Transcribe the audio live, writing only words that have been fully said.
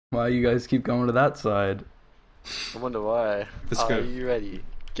Why you guys keep going to that side? I wonder why. Let's go. Are you ready?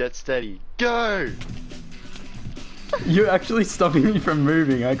 Get steady. Go! You're actually stopping me from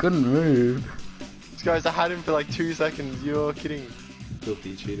moving. I couldn't move. Guys, I had him for like 2 seconds. You're kidding.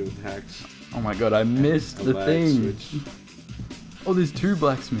 Filthy cheater with hacks. Oh my god, I missed the lag thing. switch. Oh, there's 2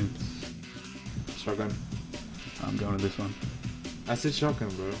 blacksmiths. Shotgun. I'm going to this one. I said shotgun,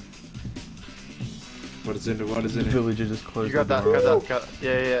 bro. What is in it? What is in The it? villager just closed. You grab the that, door. grab that.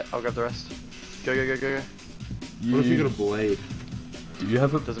 Yeah. I'll grab the rest. Go. What if you got a blade? Do you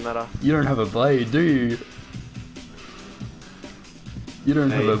have a? Doesn't matter. You don't have a blade, do you? You don't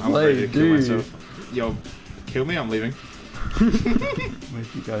have a I'm ready to blade, kill do you? myself. Yo, kill me, I'm leaving. Where'd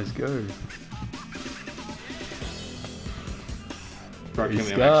you guys go? Bro, kill me,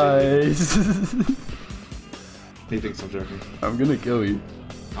 These I'm actually leaving. guys. He thinks I'm joking. I'm gonna kill you.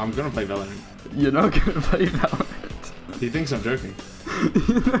 I'm gonna play Valorant. You're not gonna play Valorant. He thinks I'm joking.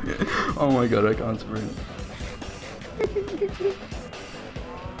 Oh my god, I can't sprint.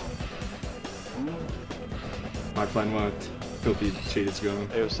 My plan worked. Filthy cheaters going.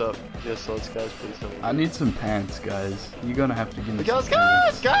 Hey, what's up? Yes, swords, guys, please tell me. I need some pants, guys. You're gonna have to give me Guys, some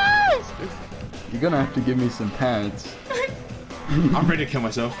pants. guys! You're gonna have to give me some pants. I'm ready to kill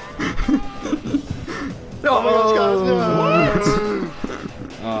myself. Oh my gosh, guys, no!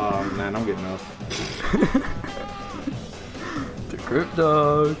 Oh man, I'm getting off.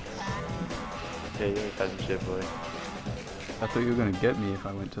 Decryptox. Yeah, you ain't catching shit, boy. I thought you were gonna get me if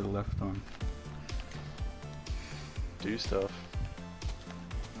I went to the left one. Do stuff.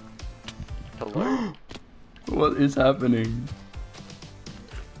 Hello? What is happening?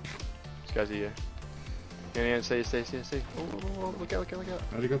 This guy's here. Yeah, stay. Oh, look out. I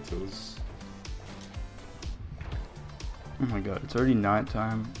already got those. Oh my god, it's already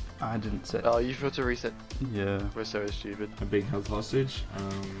nighttime. I didn't set. Oh, you forgot to reset. Yeah. We're so stupid. A big health hostage.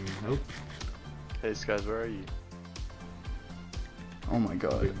 Nope. Hey, guys, where are you? Oh my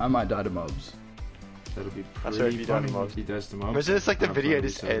god, I might die to mobs. That'll be I swear if pretty you don't funny mob. if he does the mob. Imagine it's like the I'll video probably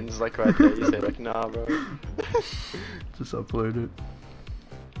just say. ends like right there. You say like, nah, bro. Just upload it.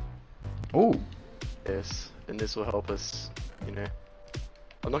 Oh, Yes, and this will help us, you know.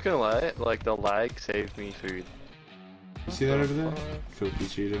 I'm not gonna lie, like the lag saved me food. You see that over there? Filthy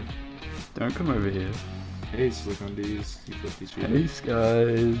cheater. don't come over here. Hey, Silicon D's, you filthy cheater. Peace,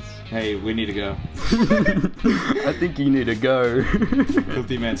 guys. Hey, we need to go. I think you need to go.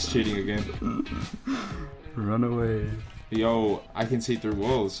 Filthy man's cheating again. Run away. Yo, I can see through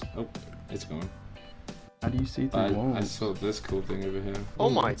walls. Oh, it's gone. How do you see through walls? I saw this cool thing over here. Oh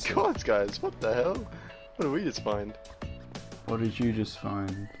my what's that? god, guys, what the hell? What did we just find? What did you just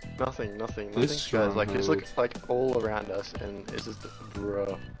find? Nothing, This guys. Like, just look stronghold. like all around us, and it's just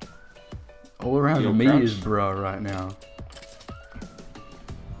bruh. All around Yo, me crouch. is bruh right now.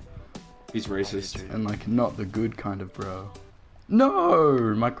 He's racist. And like, not the good kind of bruh.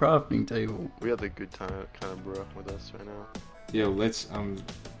 No! My crafting table. We have the good kind of bruh with us right now. Yo, let's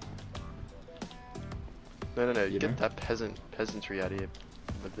No, You get know? that peasantry out of here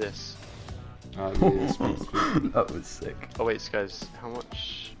with this. yeah, it's supposed to That was sick. Oh wait, guys, how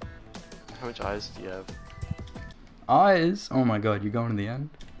much eyes do you have? Eyes? Oh my god, you going to the end?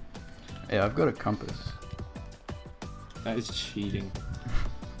 Yeah, I've got a compass. be. That is cheating.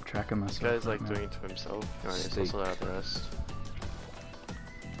 I'm tracking This myself. guy's like right now. doing it to himself. No, I guess Steak. also out the rest.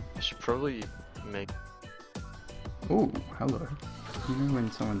 I should probably make. Oh, hello. You know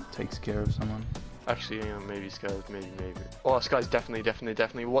when someone takes care of someone? Actually, yeah, maybe Skies, maybe. Oh, Skies,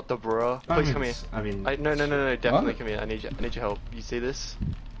 definitely. What the bruh? Please come here. I mean, No, definitely What? come here. I need your help. You see this?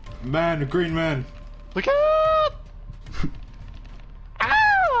 man, a green man. Look out!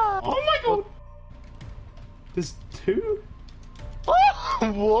 Ah! Oh my god. There's 2?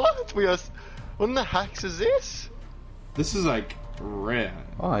 Oh, what? What in the hacks is this? This is like rare.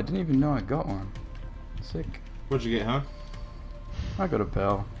 Oh, I didn't even know I got one. Sick. What'd you get, huh? I got a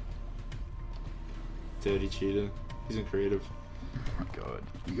bell. Dirty cheater. He's in creative. Oh my god.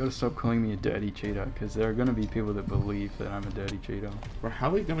 You gotta stop calling me a dirty cheater, because there are gonna be people that believe that I'm a dirty cheater. Bro, how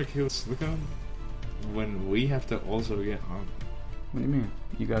are we gonna kill Silicon when we have to also get armed? What do you mean?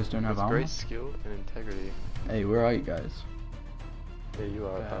 You guys don't have With armor? great skill and integrity. Hey, where are you guys? Yeah, you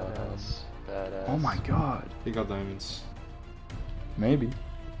are a powerhouse. Badass. Oh my god. He got diamonds. Maybe.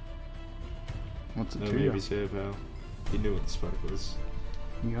 What's a No, cheater? maybe say pal. He knew what the spike was.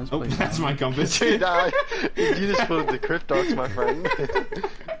 You guys Oh, play that's my compass. Dude, you just pulled the Decryptox, my friend.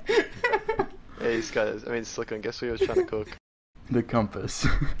 Hey, Skies, Silicon, guess what he was trying to cook? the compass.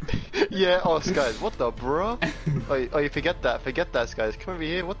 Yeah, oh, Skies, what the bruh? Oh, you forget that, Skies. Come over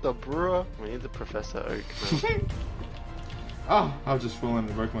here, what the bruh? We need the Professor Oak, man. Oh, I've just fallen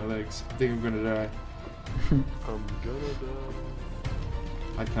and broke my legs. I think I'm gonna die. I'm gonna die.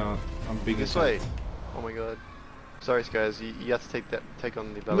 I can't. I'm being This attacked. way. Oh my god. Sorry guys, you have to take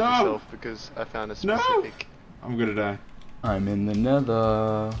on the battle No! yourself because I found a specific. I'm gonna die. I'm in the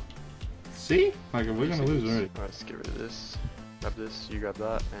nether. See? Like, we're gonna lose already. Alright, let's get rid of this. Grab this, you grab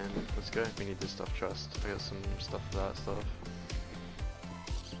that, and let's go. We need this stuff, trust. I got some stuff for that stuff.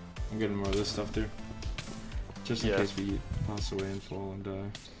 I'm getting more of this stuff too. Just in Yeah. case we pass away and fall and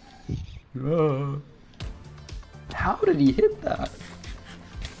die. How did he hit that?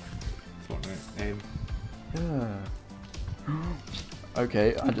 Fortnite aim. Yeah.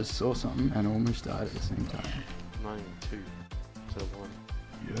 Okay, I just saw something and almost died at the same time. 9-2 to 1.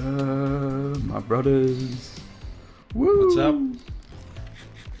 Yeah, my brothers. Woo! What's up?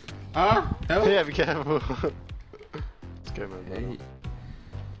 Ah! Help! Yeah, be careful. Let's go, man. Hey.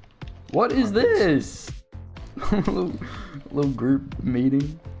 What is this? little group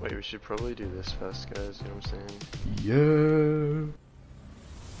meeting. Wait, we should probably do this first, guys. You know what I'm saying?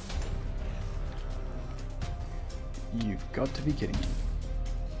 Yeah. You've got to be kidding me.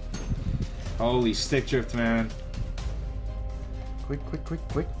 Holy stick drift, man. Quick, quick, quick,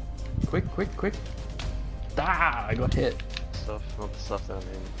 quick. Quick, quick, quick. Ah, I got hit. Stuff, not the stuff that I'm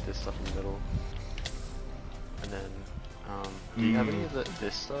in. This stuff in the middle. And then, do you have any of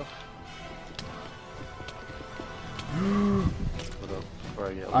this stuff? Hold up, before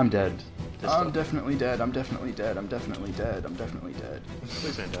I get. I'm dead. This I'm stuff. definitely dead. I'm definitely dead. I'm definitely dead. I'm definitely dead.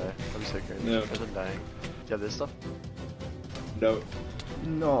 Please don't die. That'd be so great. No. As I'm dying. Do you have this stuff? No.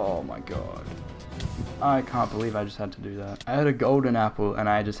 No, oh my god. I can't believe I just had to do that. I had a golden apple and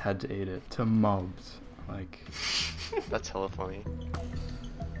I just had to eat it to mobs. Like, That's hella funny.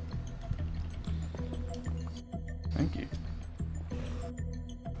 thank you.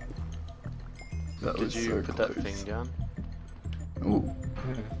 That Did was you so put close. that thing down? Ooh.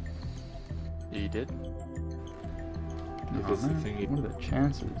 Yeah. You did? If Oh, it's the man. thing you- What are the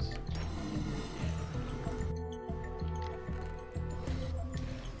chances?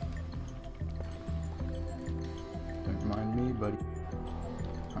 Don't mind me, buddy.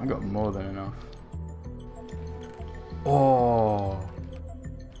 I got more than enough. Oh.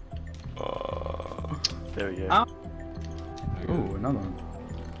 There we go. Ow. I got Ooh, it. another one.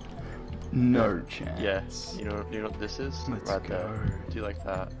 No chance. Yeah, you know what this is? Let's right go. there. Do you like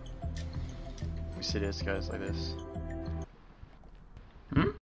that? We see this, guys, like this. Hmm?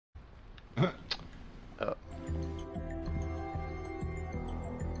 Oh.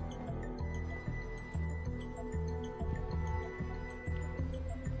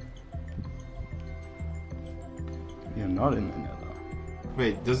 You're not in the nether.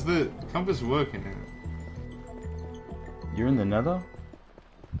 Wait, does the compass work in it? You're in the nether?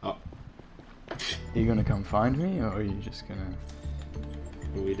 Oh. Are you gonna come find me, or are you just gonna...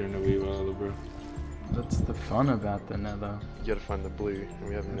 We don't know where you are, bro. That's the fun about the nether. You gotta find the blue, and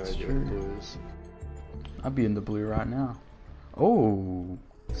we have no That's idea true. what the blue is. I'd be in the blue right now. Oh.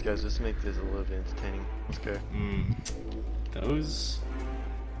 So guys, let's make this a little bit entertaining. Let's go. Those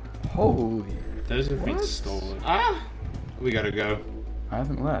Holy. have been What? stolen. Ah! We gotta go. I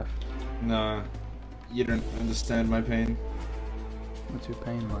haven't left. Nah. You don't understand my pain. What's your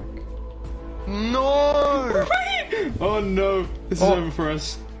pain like? No! Oh no! This is Oh. over for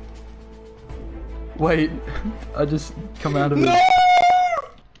us. Wait. I just come out of No! it.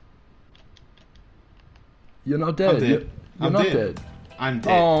 You're not dead. I'm dead. You're I'm not dead. dead. I'm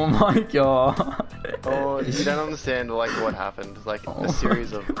dead. Oh my god. Oh, you don't understand like what happened. Like Oh a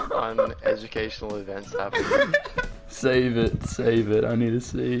series my of God. uneducational events happened. Save it. Save it. I need to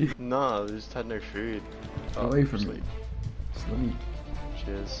see. No, we just had no food. Oh, Away from sleep. me. Sleep.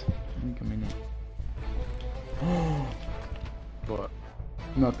 Cheers. Let me come in here. What?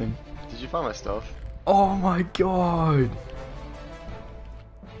 Nothing. Did you find my stuff? Oh my god.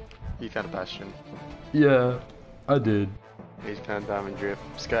 You found a bastion. Yeah, I did. He's found diamond drip.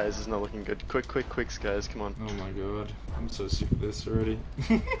 Skies is not looking good. Quick, quick, quick, Skies, come on. Oh my god. I'm so sick of this already.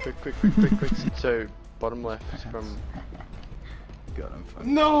 Quick, quick, quick, quick, quick. So, bottom left from God, I'm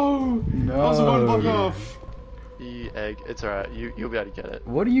fucking. No! No. I was one block off! the egg. It's alright, you'll be able to get it.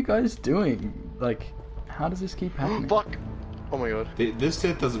 What are you guys doing? Like, how does this keep happening? Fuck! Oh my god. This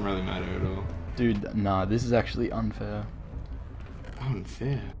hit doesn't really matter at all. Dude, nah, this is actually unfair.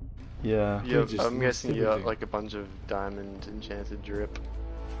 Unfair. Yeah. Yeah, just I'm lost guessing you got everything. like a bunch of diamond enchanted drip.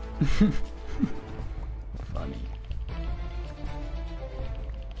 Funny.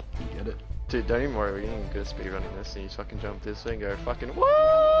 You get it? Dude, don't even worry, we're getting good at speedrunning this, and you just fucking jump this way and go fucking woo!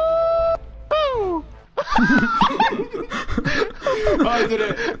 I did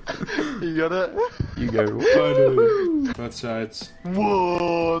it! You got it? You go. Finally. Both sides.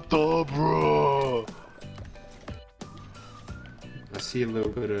 What the bro? I see a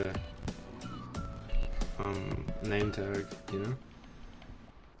little bit of name tag, you know?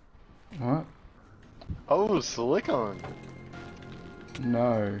 What? Oh, silicon.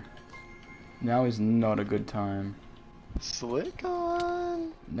 No. Now is not a good time.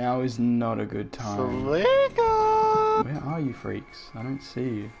 Silicon. Now is not a good time. Silicon. Where are you freaks? I don't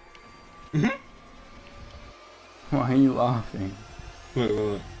see you. Why are you laughing? Wait.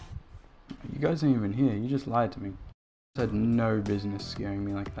 You guys aren't even here. You just lied to me. You had no business scaring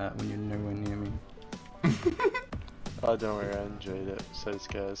me like that when you're nowhere near me. Oh, don't worry, I enjoyed it. So does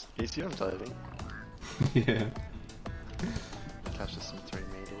guys. You see what I'm typing? Yeah. Catch us some 3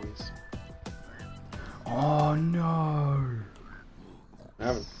 meters. Oh no!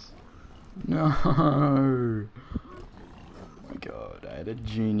 Haven't. No! Oh my god, I had a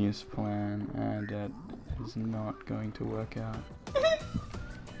genius plan and it is not going to work out.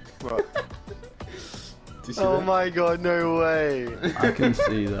 What? Do you see Oh that? my god, no way! I can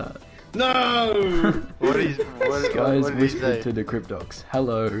see that. No! What did he Whispered say? to Decryptox,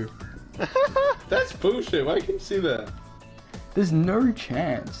 hello. That's bullshit. Why can you see that? There's no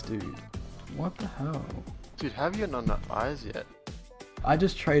chance, dude. What the hell? Dude, have you not enough eyes yet? I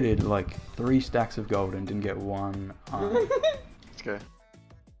just traded like 3 stacks of gold and didn't get 1 eye. Let's go.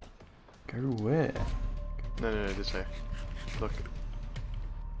 Go where? No, this way. Look.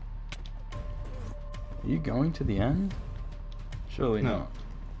 Are you going to the end? Surely No. not.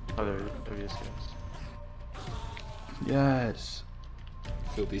 Oh, there he is, guys. Yes.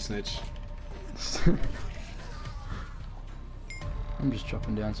 Filthy snitch. I'm just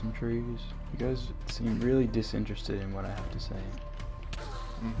chopping down some trees. You guys seem really disinterested in what I have to say.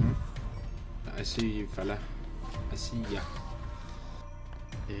 I see you, fella. I see ya.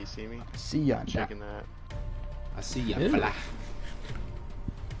 Yeah, you see me? See ya. Checking that. I see ya, Ew. fella.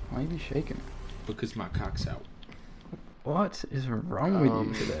 Why are you shaking? Because my cock's out. What is wrong with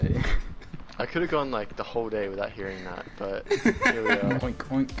you today? I could have gone like the whole day without hearing that, but here we are. Oink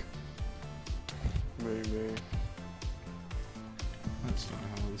oink. Moo. That's not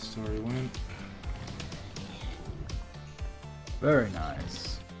how the story went. Very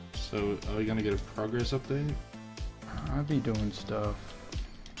nice. So, are we gonna get a progress update? I'll be doing stuff.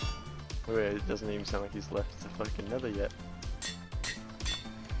 Wait, it doesn't even sound like he's left the fucking nether yet.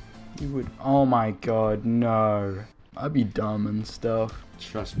 You would. Oh my god, no. I'd be dumb and stuff.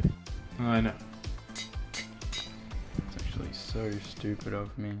 Trust me. I know. It's actually so stupid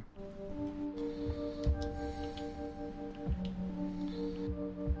of me.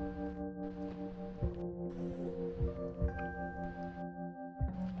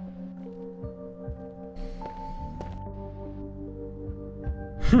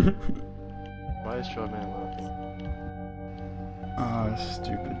 Why is Short Man laughing? Ah,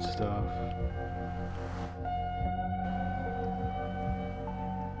 stupid stuff.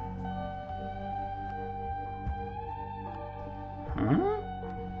 Huh?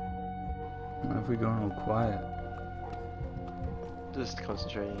 Why have we gone all quiet? Just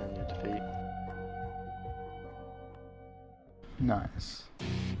concentrating on your defeat. Nice.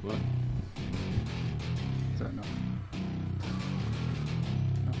 What? Is that not?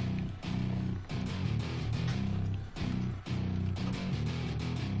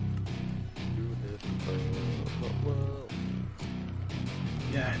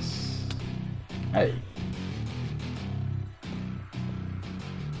 Yes. Hey.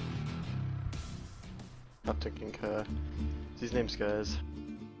 Not to concur. His name's Sciys.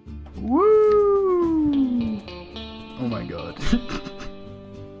 Woo! Oh my god.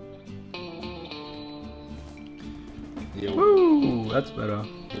 Yo, Woo! That's better.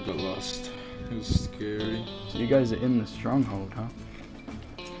 I got lost. It was scary. So you guys are in the stronghold, huh?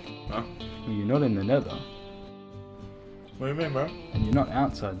 Huh? Well, you're not in the nether. What do you mean, bro? And you're not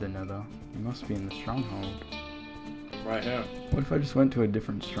outside the nether. You must be in the stronghold. Right here. What if I just went to a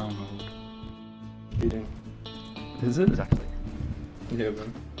different stronghold? Eating. Is it? Exactly. Yeah,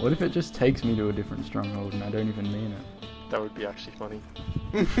 man. What if it just takes me to a different stronghold and I don't even mean it? That would be actually funny.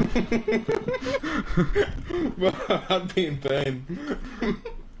 Well, I'd be in pain.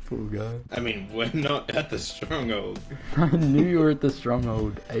 Poor guy. I mean, we're not at the stronghold. I knew you were at the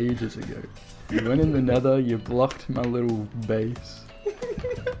stronghold ages ago. You went in the nether, you blocked my little base.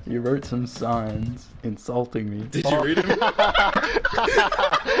 You wrote some signs insulting me. Did you read them?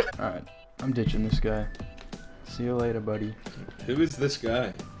 Alright, I'm ditching this guy. See you later, buddy. Who is this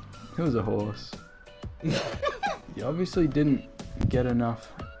guy? He was a horse. You obviously didn't get enough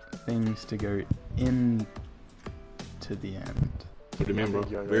things to go in to the end. What do you mean, bro?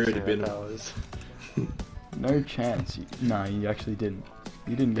 You We already been. hours. No chance. No, you actually didn't.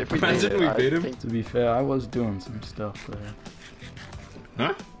 You didn't get If we to Imagine did we it, beat I him. think To be fair, I was doing some stuff there.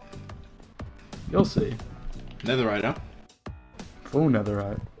 Huh? You'll see. Netherite, huh? Full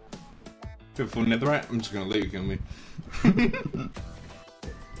netherite. Good for netherite? I'm just gonna let you kill me.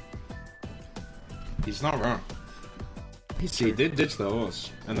 He's not wrong. He did ditch the horse,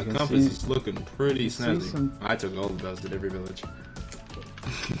 and the can compass see- is looking pretty see snazzy. some- I took all the bells at every village.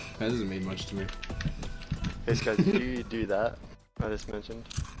 That doesn't mean much to me. Hey guys, did you do that I just mentioned?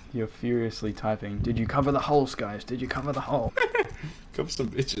 You're furiously typing. Did you cover the hole, Sciys? Did you cover the hole? Come some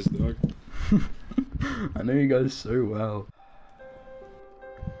bitches, dog. I know you guys so well.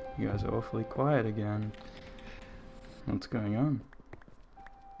 You guys are awfully quiet again. What's going on?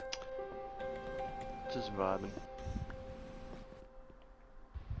 Just vibing.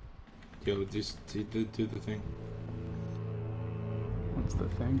 Yo, just do the thing. What's the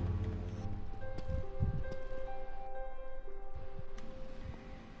thing?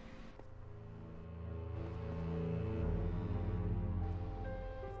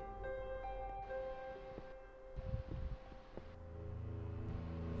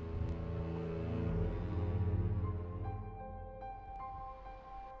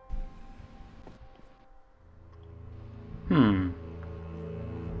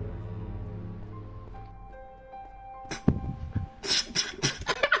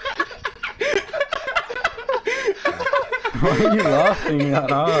 Why are you laughing that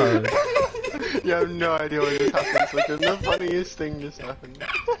hard? You have no idea what just happened. Like, the funniest thing just happened.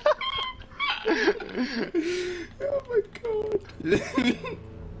 Oh my god.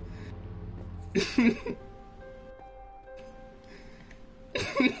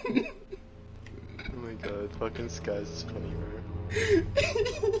 Oh my god, fucking Sciys is funny,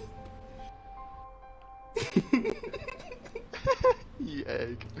 bro. You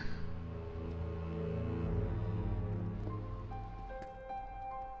egg.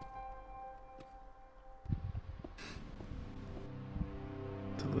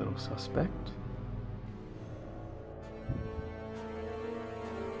 It's a little suspect.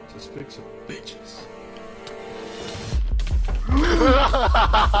 Suspects of bitches.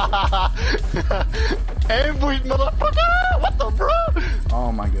 Ambush, motherfucker! What the bro?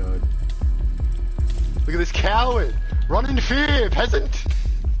 Oh my god. Look at this coward! Run in fear, peasant!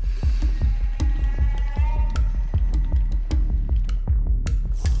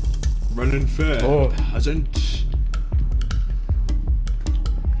 Running fair. Oh. Hasn't.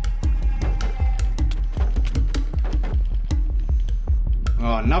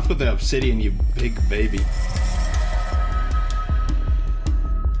 Oh, enough with the obsidian, you big baby.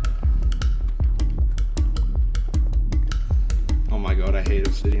 Oh my god, I hate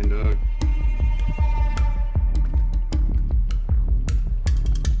obsidian, dog.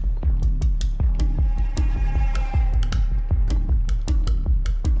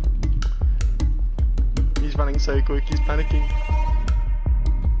 He's running so quick, he's panicking.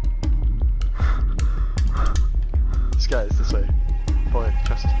 This guy is this way. Boy,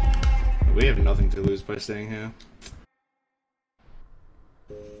 trust. We have nothing to lose by staying here.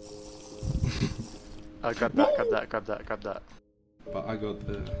 Grab that, grab that, grab that, grab that. But I got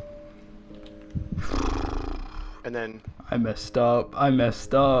the... And then, I messed up. I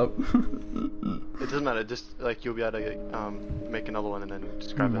messed up. it doesn't matter, just like you'll be able to make another one and then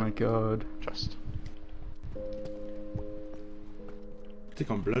just Oh grab my it. god. Trust. Take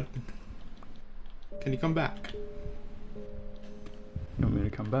on blood. Can you come back? You want me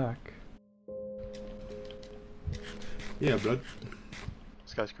to come back? Yeah, blood.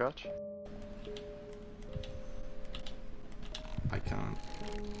 This guy's crouch. I can't.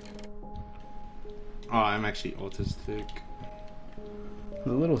 Oh, I'm actually autistic. It's a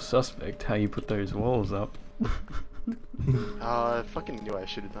little suspect how you put those walls up. I fucking knew I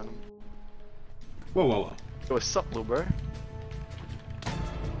should have done him. Whoa, whoa, whoa. Yo, what's up, little bro?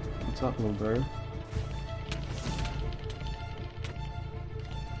 What's up, little bro?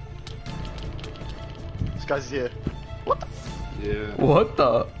 This guy's here. What the? Yeah. What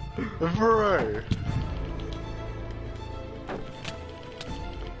the? Bro!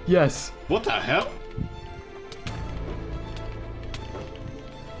 Yes. What the hell?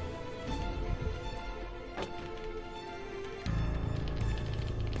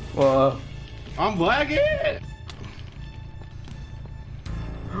 Well, I'm lagging!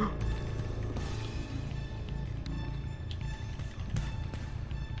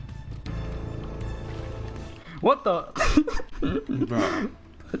 what the? Bro.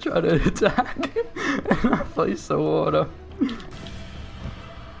 I tried to attack and I placed the water.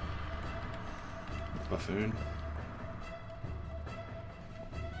 Buffoon.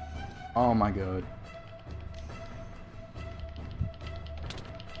 Oh my god.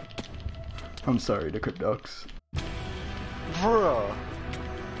 I'm sorry, Decryptox. Bruh.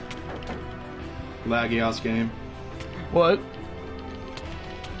 Laggy ass game. What?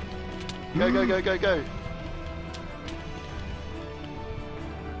 Go, go, go, go, go.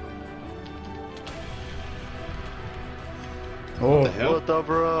 Oh, What the hell? What the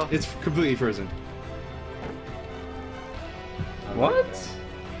bruh? It's completely frozen. what?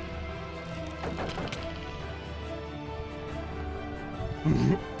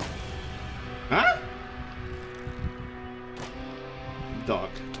 Huh? Dog.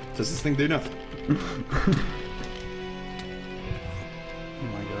 Does this thing do nothing? Oh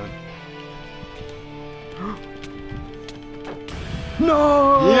my god.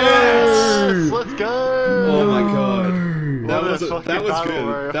 No! Yes! Let's go! Oh my god. That What a was fucking that was battle, good.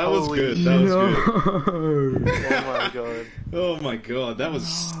 bro. That was Holy good. That was good. No! Oh my god. Oh my god, that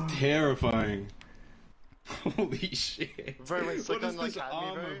was terrifying. Holy shit. Bro, when What Slick is on, like, this had me,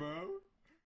 armor, bro? bro?